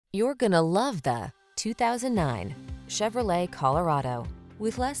You're gonna love the 2009 Chevrolet Colorado.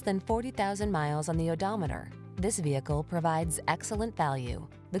 With less than 40,000 miles on the odometer, this vehicle provides excellent value.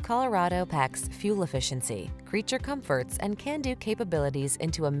 The Colorado packs fuel efficiency, creature comforts, and can-do capabilities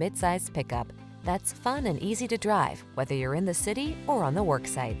into a mid-sized pickup that's fun and easy to drive, whether you're in the city or on the work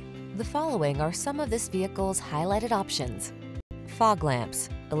site. The following are some of this vehicle's highlighted options: fog lamps,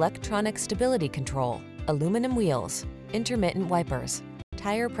 electronic stability control, aluminum wheels, intermittent wipers,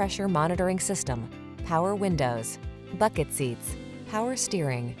 tire pressure monitoring system, power windows, bucket seats, power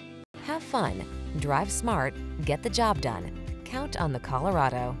steering. Have fun, drive smart, get the job done. Count on the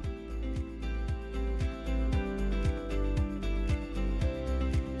Colorado.